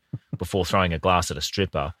casino before throwing a glass at a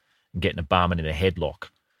stripper and getting a barman in a headlock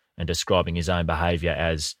and describing his own behaviour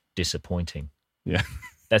as disappointing. Yeah.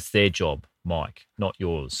 That's their job, Mike, not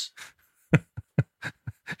yours.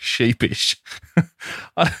 Sheepish.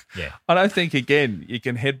 I don't think, again, you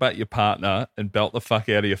can headbutt your partner and belt the fuck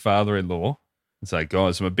out of your father-in-law and say,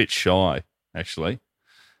 guys, I'm a bit shy, actually.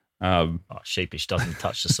 Sheepish doesn't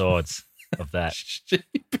touch the sides of that.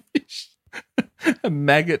 Sheepish. A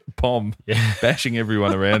maggot pom bashing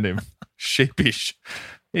everyone around him. Sheepish.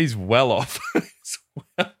 He's well off. He's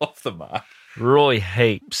well off the mark. Roy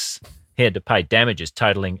Heaps. He had to pay damages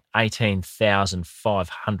totalling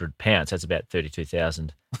 £18,500. That's about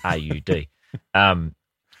 32,000 AUD.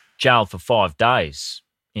 Jailed for 5 days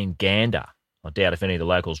in Gander. I doubt if any of the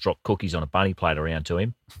locals dropped cookies on a bunny plate around to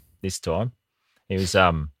him this time. He was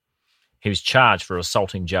charged for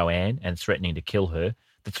assaulting Joanne and threatening to kill her.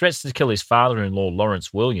 The threats to kill his father-in-law,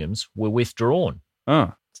 Lawrence Williams, were withdrawn.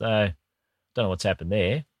 Oh. So, don't know what's happened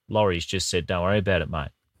there. Laurie's just said, don't worry about it, mate.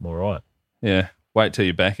 I'm all right. Yeah. Wait till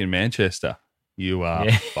you're back in Manchester. You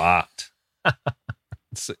are fucked.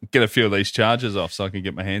 Get a few of these charges off so I can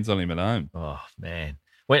get my hands on him at home. Oh, man.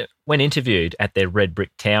 When interviewed at their red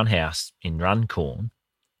brick townhouse in Runcorn,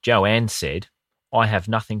 Joanne said, I have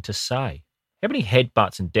nothing to say. How many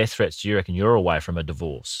headbutts and death threats do you reckon you're away from a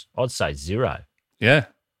divorce? I'd say 0. Yeah.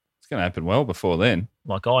 It's going to happen well before then.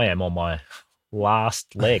 Like I am on my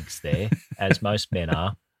last legs there, as most men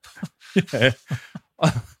are. Yeah.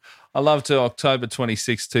 I love to October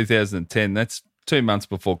 26, 2010. That's 2 months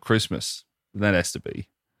before Christmas. That has to be.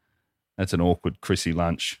 That's an awkward Chrissy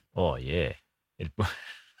lunch. Oh, yeah.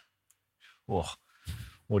 What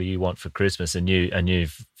do you want for Christmas? A new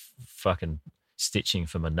fucking stitching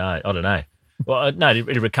for my nose? I don't know. Well, no,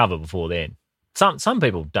 it'll recover before then. Some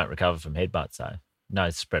people don't recover from headbutts, though.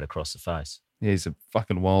 Nose spread across the face. Yeah, he's a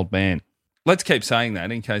fucking wild man. Let's keep saying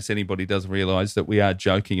that in case anybody doesn't realise that we are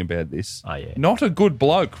joking about this. Oh, yeah. Not a good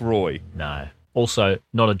bloke, Roy. No. Also,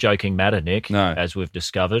 not a joking matter, Nick. No. As we've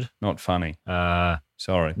discovered. Not funny.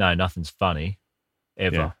 Sorry. No, nothing's funny.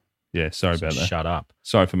 Ever. Yeah, sorry about that. Shut up.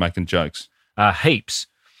 Sorry for making jokes. Heaps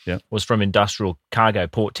was from industrial cargo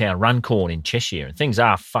port town Runcorn in Cheshire, and things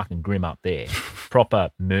are fucking grim up there. Proper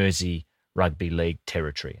Mersey rugby league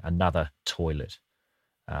territory. Another toilet.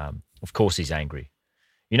 Of course he's angry.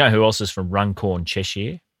 You know who else is from Runcorn,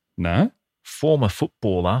 Cheshire? No. Former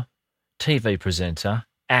footballer, TV presenter,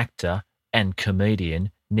 actor, and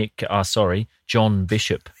comedian John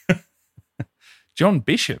Bishop. John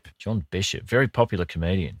Bishop? John Bishop, very popular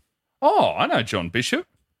comedian. Oh, I know John Bishop.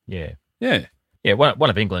 Yeah. Yeah. Yeah, one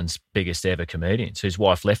of England's biggest ever comedians, whose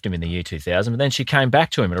wife left him in the year 2000, but then she came back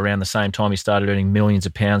to him at around the same time he started earning millions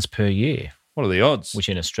of pounds per year. What are the odds? Which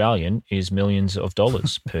in Australian is millions of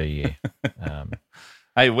dollars per year.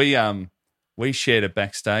 Hey, we shared a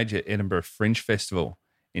backstage at Edinburgh Fringe Festival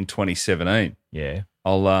in 2017. Yeah.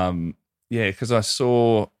 Because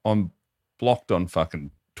I'm blocked on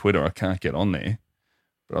fucking Twitter. I can't get on there.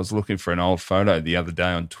 But I was looking for an old photo the other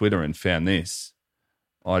day on Twitter and found this.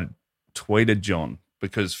 I tweeted John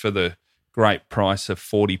because for the great price of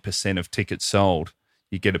 40% of tickets sold,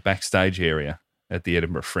 you get a backstage area at the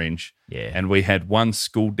Edinburgh Fringe. Yeah. And we had one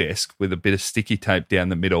school desk with a bit of sticky tape down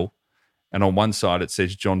the middle. And on one side it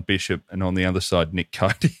says John Bishop and on the other side Nick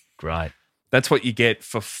Cody. Great. That's what you get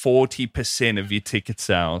for 40% of your ticket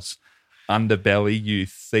sales. Underbelly, you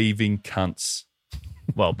thieving cunts.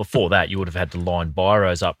 Well, before that, you would have had to line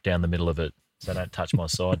biros up down the middle of it. So don't touch my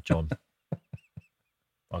side, John.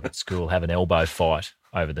 Like at school, have an elbow fight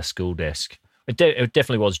over the school desk. It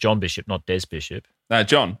definitely was John Bishop, not Des Bishop. No,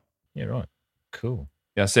 John. Yeah, right. Cool.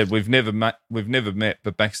 Yeah, I said we've never met,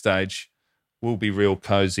 but backstage we'll be real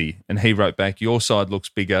cozy. And he wrote back, "Your side looks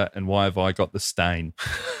bigger, and why have I got the stain?"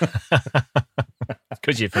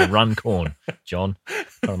 Because you're from Runcorn, John.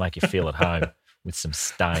 Trying to make you feel at home with some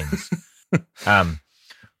stains. Crime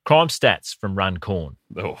stats from Runcorn.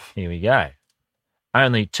 Oh. Here we go.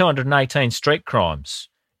 Only 218 street crimes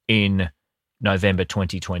in November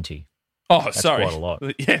 2020. Oh, That's sorry. quite a lot.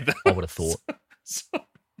 Yeah, I would have thought.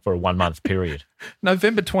 For a 1 month period.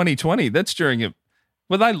 November 2020, that's during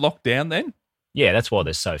were they locked down then? Yeah, that's why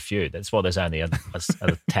there's so few. That's why there's only a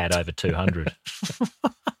tad over 200.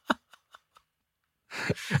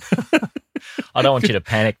 I don't want you to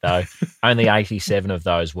panic, though. Only 87 of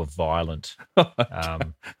those were violent.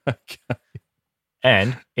 Okay.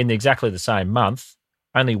 And in exactly the same month,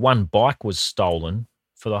 only one bike was stolen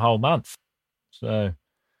for the whole month. So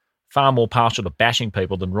far more partial to bashing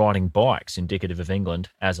people than riding bikes, indicative of England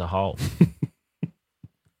as a whole.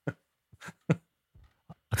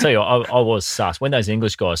 tell you, I was sus. When those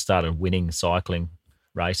English guys started winning cycling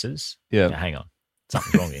races, hang on,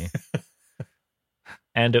 something's wrong here.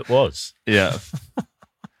 And it was. Yeah.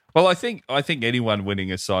 Well, I think anyone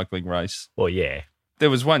winning a cycling race. Well, yeah. There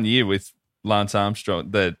was one year with Lance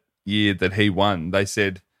Armstrong, that year that he won, they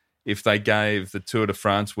said if they gave the Tour de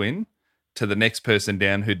France win to the next person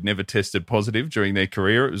down who'd never tested positive during their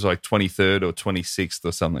career, it was like 23rd or 26th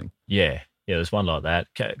or something. Yeah. Yeah, there's one like that.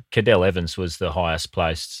 Cadell Evans was the highest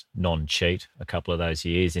placed non-cheat a couple of those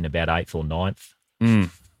years in about 8th or 9th.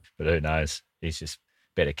 But who knows? He's just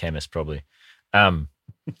better chemist probably.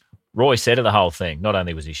 Roy said of the whole thing, not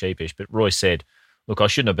only was he sheepish, but Roy said, look, I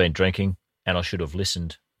shouldn't have been drinking and I should have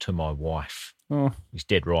listened to my wife. Oh. He's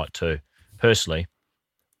dead right too. Personally,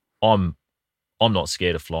 I'm not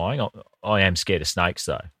scared of flying. I am scared of snakes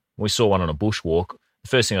though. We saw one on a bushwalk. The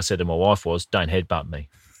first thing I said to my wife was, don't headbutt me.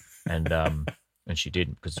 And she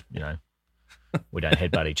didn't because, we don't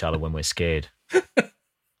headbutt each other when we're scared.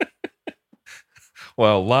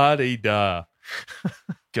 Well, la-di-da.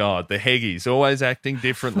 God, the Heggies always acting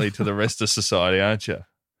differently to the rest of society, aren't you?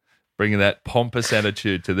 Bringing that pompous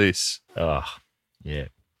attitude to this. Oh, yeah.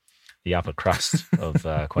 The upper crust of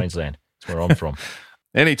Queensland. That's where I'm from.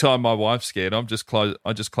 Anytime my wife's scared, I just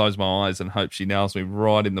close my eyes and hope she nails me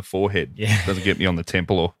right in the forehead. Yeah. Doesn't get me on the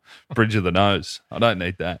temple or bridge of the nose. I don't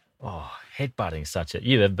need that. Oh, headbutting such a...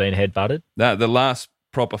 You've ever been headbutted? No, the last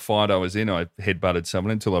proper fight I was in, I headbutted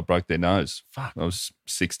someone until I broke their nose. Fuck. I was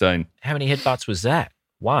 16. How many headbutts was that?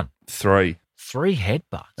 1? 3. 3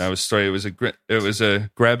 headbutts? No, it was 3. It was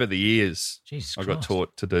a grab of the ears. Jesus I Christ. got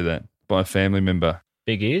taught to do that by a family member.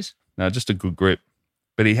 Big ears? No, just a good grip.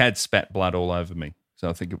 But he had spat blood all over me, so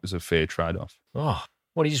I think it was a fair trade-off. Oh,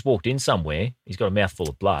 well, he just walked in somewhere. He's got a mouthful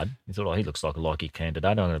of blood. He thought, he looks like a likely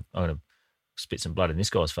candidate. I'm going to spit some blood in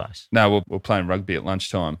this guy's face. No, we're playing rugby at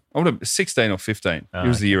lunchtime. I would have 16 or 15. He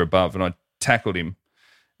was the year above, and I tackled him.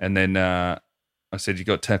 And then I said, you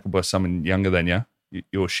got tackled by someone younger than you.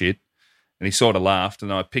 You're shit. And he sort of laughed,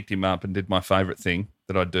 and I picked him up and did my favourite thing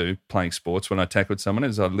that I do playing sports when I tackled someone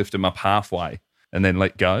is I lift him up halfway and then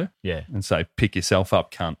let go. Yeah. And say, pick yourself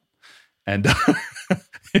up, cunt. And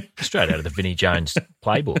straight out of the Vinnie Jones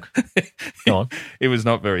playbook. Go on. He was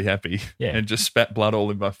not very happy. Yeah. And just spat blood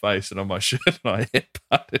all in my face and on my shirt, and I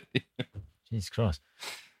headbutted him. Jesus Christ.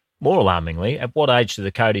 More alarmingly, at what age do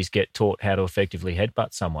the Codys get taught how to effectively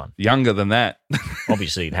headbutt someone? Younger than that.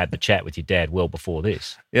 Obviously, you'd had the chat with your dad well before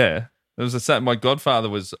this. Yeah. It was my godfather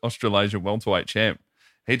was Australasian welterweight champ.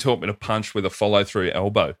 He taught me to punch with a follow-through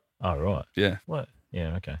elbow. Oh, right. Yeah. What?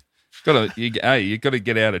 Yeah, okay. You got to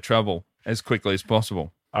get out of trouble as quickly as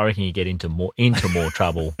possible. I reckon you get into more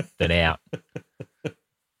trouble than out.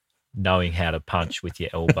 Knowing how to punch with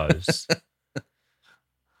your elbows.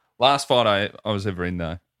 Last fight I was ever in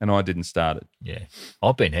though, and I didn't start it. Yeah,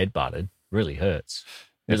 I've been headbutted. Really hurts.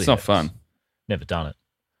 It's not fun. Never done it.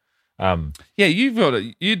 Yeah,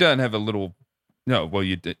 you don't have a little. No, well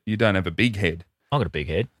you don't have a big head. I've got a big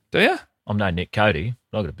head. Do you? I'm no Nick Cody,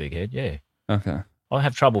 but I've got a big head. Yeah. Okay. I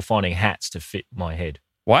have trouble finding hats to fit my head.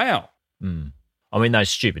 Wow. I mean,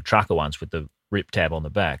 those stupid trucker ones with the rip tab on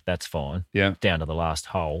the back, that's fine. Yeah. Down to the last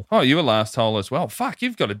hole. Oh, you were last hole as well. Fuck,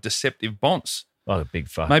 you've got a deceptive bonce. I got a big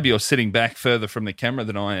fuck. Maybe you're sitting back further from the camera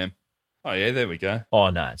than I am. Oh, yeah, there we go.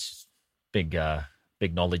 Oh, no, it's just big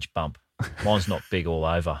knowledge bump. Mine's not big all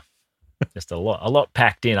over. Just a lot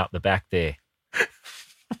packed in up the back there.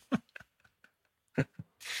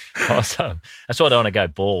 That's why I don't want to go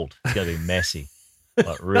bald. It's going to be messy.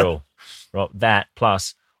 Like real. Right, that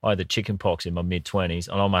plus I had the chicken pox in my mid-20s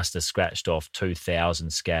and I must have scratched off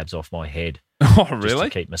 2,000 scabs off my head. Oh, really? Just to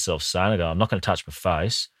keep myself sane. I go, I'm not going to touch my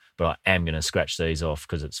face, but I am going to scratch these off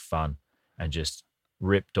because it's fun. And just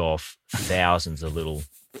ripped off thousands of little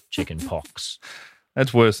chicken pox.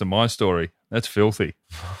 That's worse than my story. That's filthy.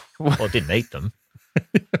 Well, I didn't eat them.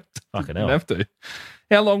 Fucking hell. You have to.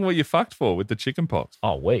 How long were you fucked for with the chicken pox?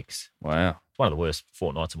 Oh, weeks. Wow. It's one of the worst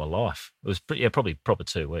fortnights of my life. It was probably proper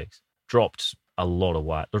 2 weeks. Dropped a lot of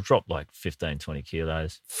weight. I dropped like 15, 20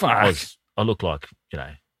 kilos. Fuck. I look like,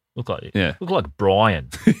 look like Brian.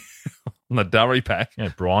 On the Durry pack.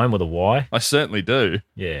 Brian with a Y. I certainly do.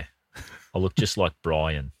 Yeah. I look just like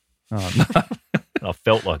Brian. Oh, no. And I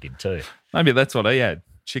felt like him too. Maybe that's what he had.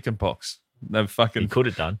 Chicken pox. He could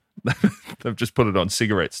have done. They've just put it on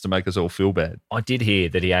cigarettes to make us all feel bad. I did hear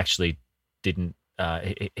that he actually didn't.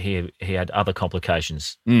 He had other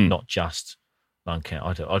complications, not just lung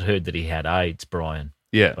cancer. I'd heard that he had AIDS, Brian.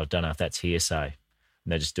 Yeah. But I don't know if that's hearsay.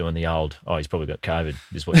 And they're just doing the old, he's probably got COVID,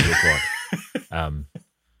 is what you look like.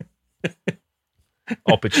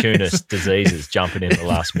 opportunist diseases jumping in at the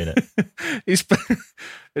last minute.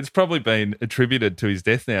 It's probably been attributed to his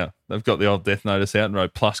death now. They've got the old death notice out and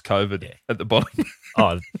wrote plus COVID at the bottom.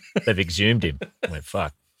 Oh, they've exhumed him. I went,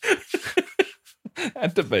 fuck.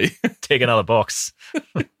 Had to be. Take another box.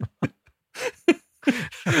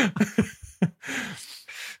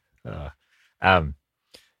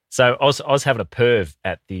 So I was having a perv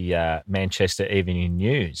at the Manchester Evening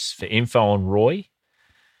News for info on Roy.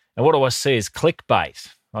 And what I see is clickbait.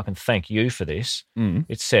 I can thank you for this.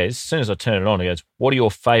 It says, as soon as I turn it on, it goes, what are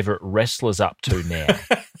your favourite wrestlers up to now?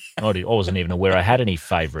 I wasn't even aware I had any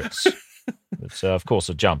favourites. So, of course,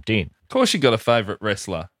 I jumped in. Of course you got a favourite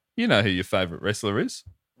wrestler. You know who your favourite wrestler is.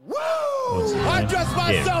 Woo! I dress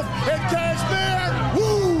myself in cashmere.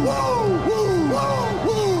 Woo! Woo! Woo!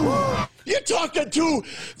 Woo! Woo! You're talking to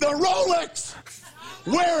the Rolex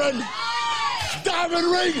wearing,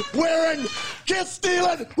 diamond ring wearing, kiss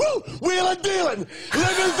stealing, woo! Wheeling dealing,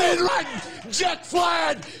 limousine riding, jet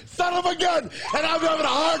flying, son of a gun, and I'm having a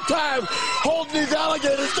hard time holding these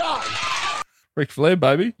alligators down. Ric Flair,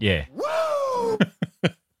 baby. Yeah. Woo!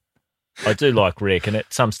 I do like Rick, and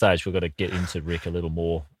at some stage we've got to get into Rick a little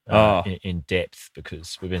more in depth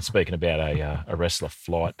because we've been speaking about a wrestler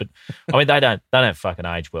flight. But I mean, they don't fucking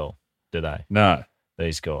age well, do they? No,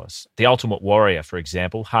 these guys. The Ultimate Warrior, for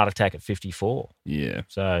example, heart attack at 54. Yeah.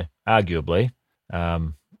 So arguably,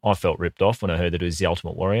 I felt ripped off when I heard that it was the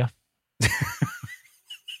Ultimate Warrior.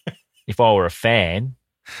 If I were a fan,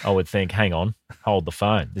 I would think, hang on, hold the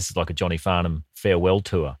phone. This is like a Johnny Farnham farewell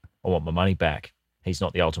tour. I want my money back. He's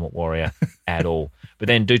not the Ultimate Warrior at all. But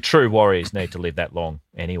then do true warriors need to live that long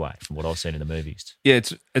anyway, from what I've seen in the movies? Yeah,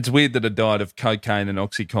 it's weird that it died of cocaine and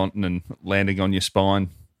OxyContin and landing on your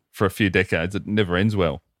spine for a few decades. It never ends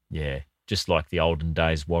well. Yeah, just like the olden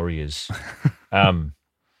days warriors.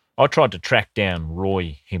 I tried to track down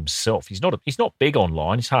Roy himself. He's not big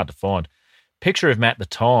online. He's hard to find. Picture of him at the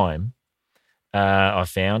time I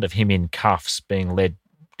found of him in cuffs being led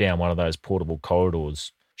down one of those portable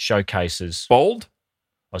corridors. Showcases. Bald?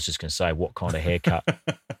 I was just going to say, what kind of haircut?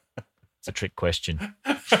 It's a trick question.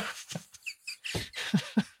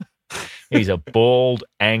 He's a bald,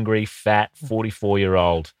 angry, fat,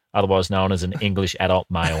 44-year-old, otherwise known as an English adult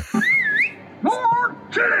male.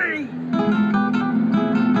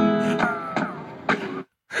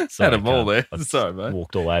 Had them all there. Sorry, mate.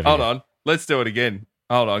 Walked all over. Hold on. Let's do it again.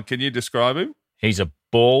 Hold on. Can you describe him? He's a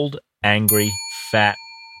bald, angry, fat,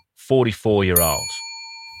 44-year-old.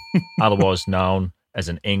 Otherwise known as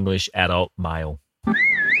an English adult male.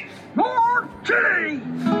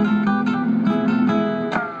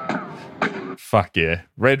 Fuck yeah.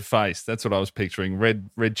 Red face. That's what I was picturing.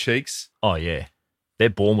 Red cheeks. Oh, yeah. They're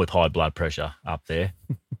born with high blood pressure up there.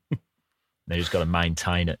 They just got to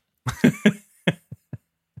maintain it.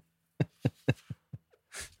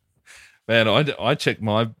 Man, I checked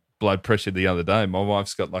my blood pressure the other day. My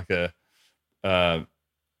wife's got like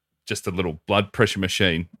just a little blood pressure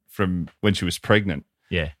machine from when she was pregnant.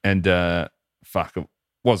 Yeah. And fuck, it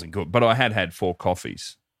wasn't good. But I had 4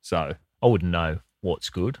 coffees. So I wouldn't know what's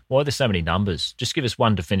good. Why are there so many numbers? Just give us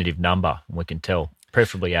one definitive number and we can tell,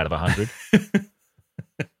 preferably out of 100.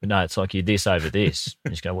 But no, it's like you're this over this.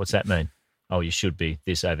 You just go, what's that mean? Oh, you should be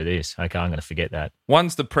this over this. Okay, I'm going to forget that.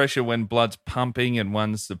 One's the pressure when blood's pumping and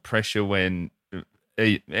one's the pressure when...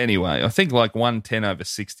 Anyway, I think like 110 over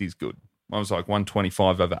 60 is good. I was like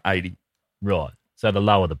 125 over 80. Right. So the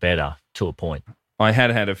lower the better to a point. I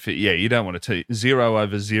had a fit. Yeah, you don't want to 0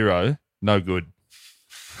 over 0, no good.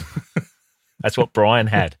 That's what Brian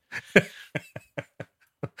had.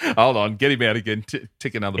 Hold on, get him out again.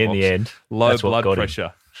 Tick another box. In the end, low blood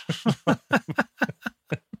pressure.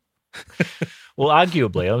 Well,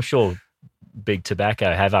 arguably, I'm sure Big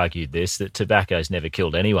Tobacco have argued this, that tobacco's never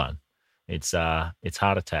killed anyone. It's heart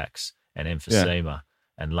attacks and emphysema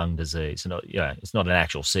and lung disease. And it's not an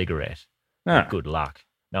actual cigarette. No. Good luck.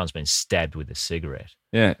 No one's been stabbed with a cigarette.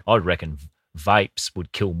 Yeah. I reckon vapes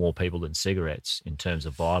would kill more people than cigarettes in terms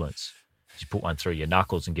of violence. You put one through your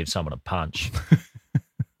knuckles and give someone a punch.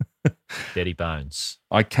 Deady bones.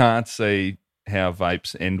 I can't see how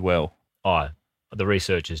vapes end well. The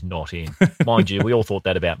research is not in. Mind you, we all thought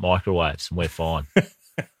that about microwaves, and we're fine.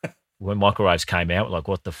 When microwaves came out, we're like,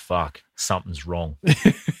 what the fuck? Something's wrong.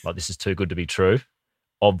 Like, this is too good to be true.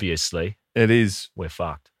 Obviously. It is. We're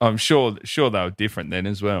fucked. I'm sure they were different then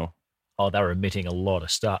as well. Oh, they were emitting a lot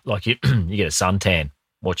of stuff. Like, you get a suntan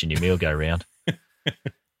watching your meal go round.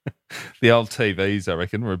 The old TVs, I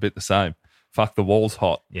reckon, were a bit the same. Fuck, the wall's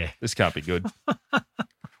hot. Yeah. This can't be good.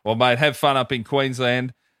 Well, mate, have fun up in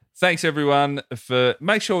Queensland. Thanks, everyone, for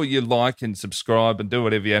make sure you like and subscribe and do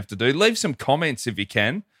whatever you have to do. Leave some comments if you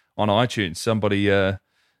can on iTunes.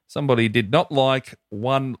 Somebody did not like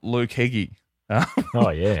one Luke Heggie. Oh,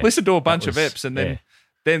 yeah. Listened to a bunch of eps and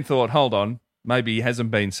then thought, hold on, maybe he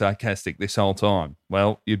hasn't been sarcastic this whole time.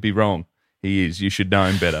 Well, you'd be wrong. He is. You should know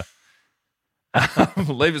him better.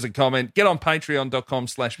 Leave us a comment. Get on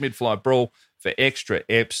patreon.com/midflightbrawl for extra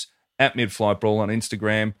eps at midflightbrawl on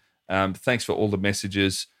Instagram. Thanks for all the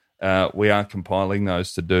messages. We are compiling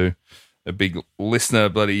those to do a big listener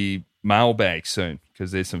bloody mailbag soon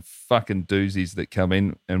because there's some fucking doozies that come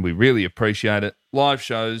in and we really appreciate it. Live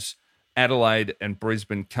shows, Adelaide and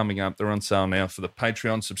Brisbane coming up. They're on sale now for the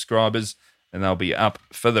Patreon subscribers and they'll be up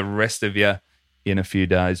for the rest of you in a few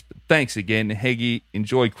days. But thanks again, Heggie.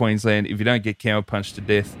 Enjoy Queensland. If you don't get cow punched to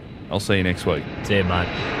death, I'll see you next week. See you, mate.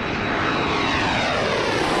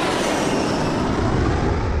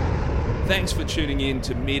 Thanks for tuning in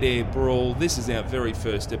to Mid-Air Brawl. This is our very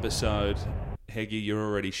first episode. Heggie, you're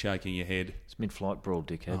already shaking your head. It's Mid-Flight Brawl,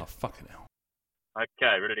 dickhead. Oh, fucking hell.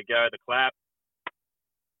 Okay, ready to go. The clap.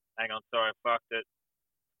 Hang on, sorry, I fucked it.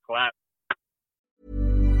 Clap.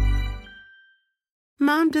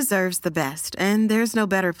 Mom deserves the best, and there's no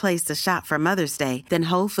better place to shop for Mother's Day than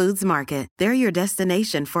Whole Foods Market. They're your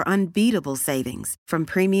destination for unbeatable savings, from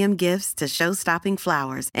premium gifts to show-stopping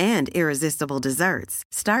flowers and irresistible desserts.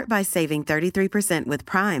 Start by saving 33% with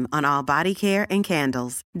Prime on all body care and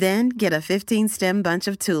candles. Then get a 15-stem bunch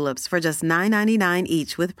of tulips for just $9.99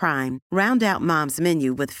 each with Prime. Round out Mom's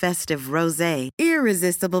menu with festive rosé,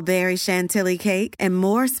 irresistible berry chantilly cake, and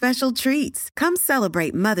more special treats. Come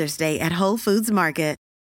celebrate Mother's Day at Whole Foods Market.